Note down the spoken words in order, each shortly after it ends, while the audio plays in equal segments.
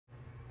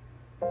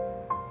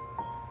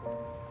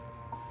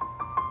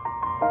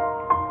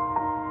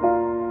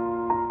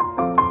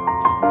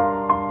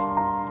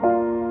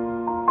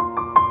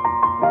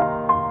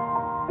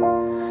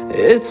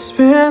It's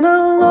been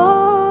a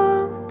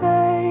long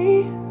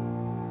day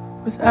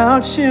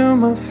without you,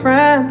 my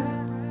friend,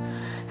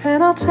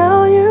 and I'll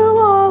tell you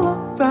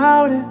all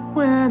about it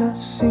when I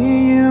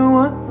see you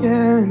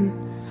again.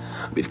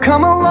 We've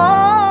come a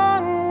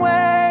long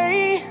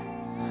way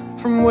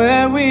from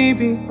where we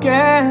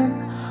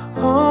began.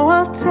 Oh,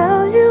 I'll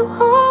tell you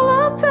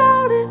all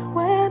about it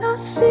when I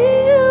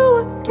see you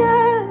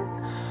again.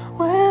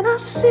 When I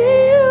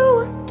see you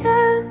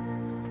again.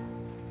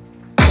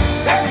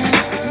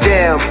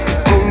 Damn,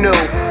 who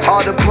knew?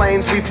 All the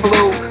planes we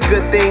flew,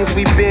 good things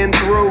we've been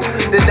through,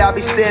 that I'll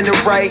be standing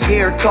right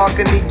here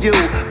talking to you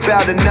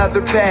about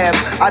another path.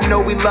 I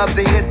know we love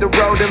to hit the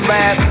road and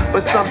laugh,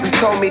 but something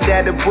told me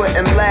that it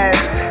wouldn't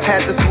last.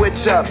 Had to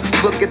switch up,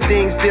 look at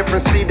things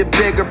different, see the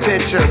bigger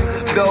picture.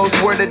 Those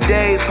were the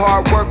days,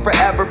 hard work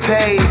forever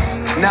pays.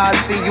 Now I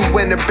see you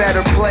in a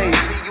better place.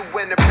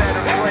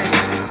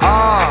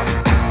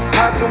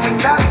 How can we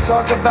not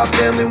talk about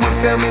family when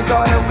family's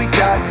all that we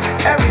got?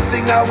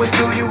 Everything I went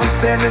through, you were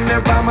standing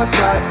there by my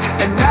side,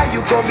 and now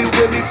you gon' be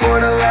with me for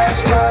the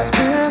last ride. It's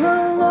been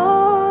a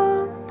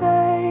long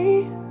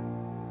day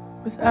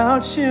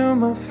without you,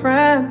 my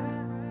friend,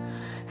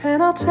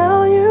 and I'll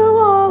tell you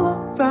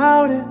all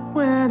about it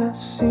when I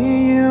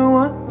see you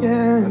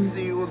again.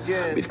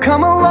 We've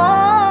come a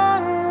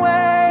long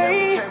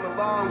way,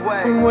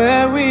 from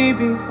where we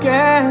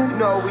began. You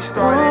know we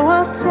started. Oh,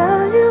 I'll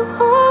tell you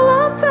all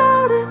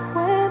about it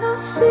when I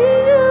see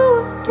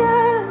you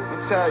again.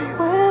 I'll tell you.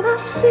 When I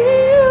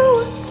see you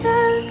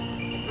again.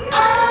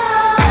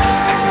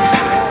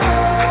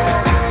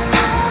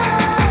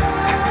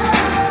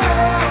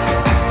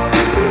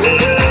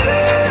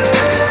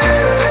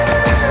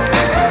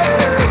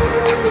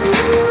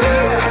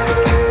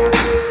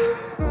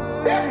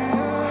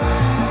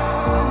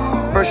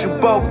 First you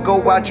both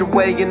go out your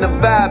way and the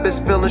vibe is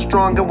feeling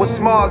strong, and what's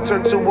small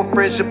turn to a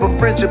friendship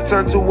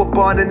turn to a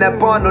bond, and that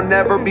bond will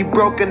never be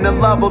broken, the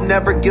love will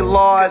never get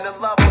lost.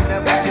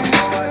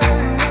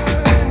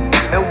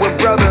 And when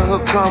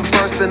brotherhood come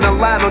first, then the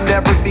line will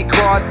never be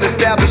crossed.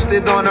 Established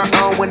it on our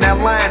own when that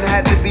line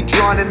had to be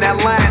drawn, and that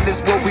line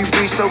is what we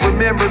reach, so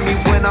remember me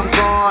when I'm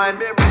gone.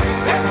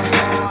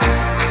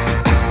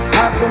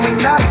 How can we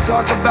not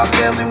talk about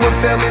family when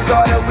family's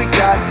all that we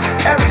got?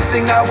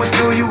 Everything I went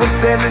through, you were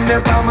standing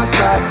there by my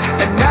side,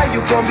 and now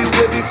you gon' be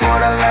with me for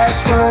the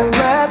last ride.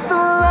 Let the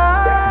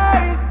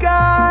light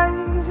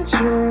guide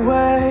your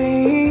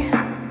way.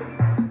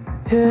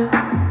 Yeah.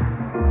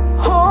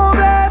 Hold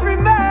every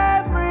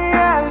memory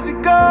as you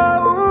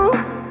go,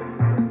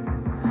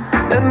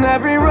 and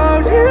every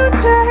road you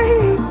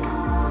take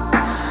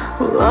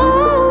will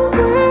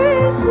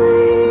always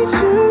lead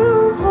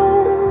you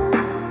home.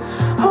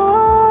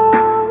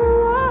 Oh,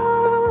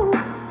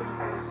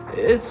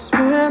 it's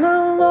been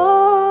a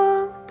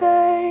long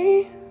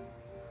day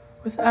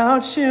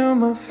without you,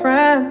 my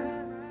friend,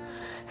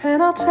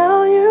 and I'll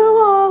tell you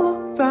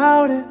all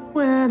about it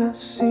when I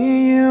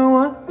see you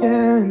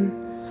again.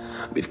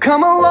 We've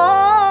come a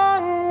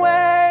long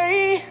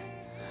way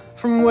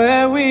from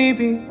where we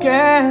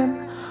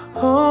began.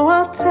 Oh,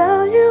 I'll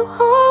tell you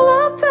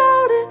all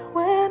about it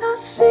when I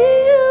see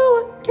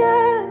you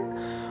again.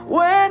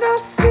 When I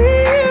see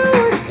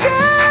you again.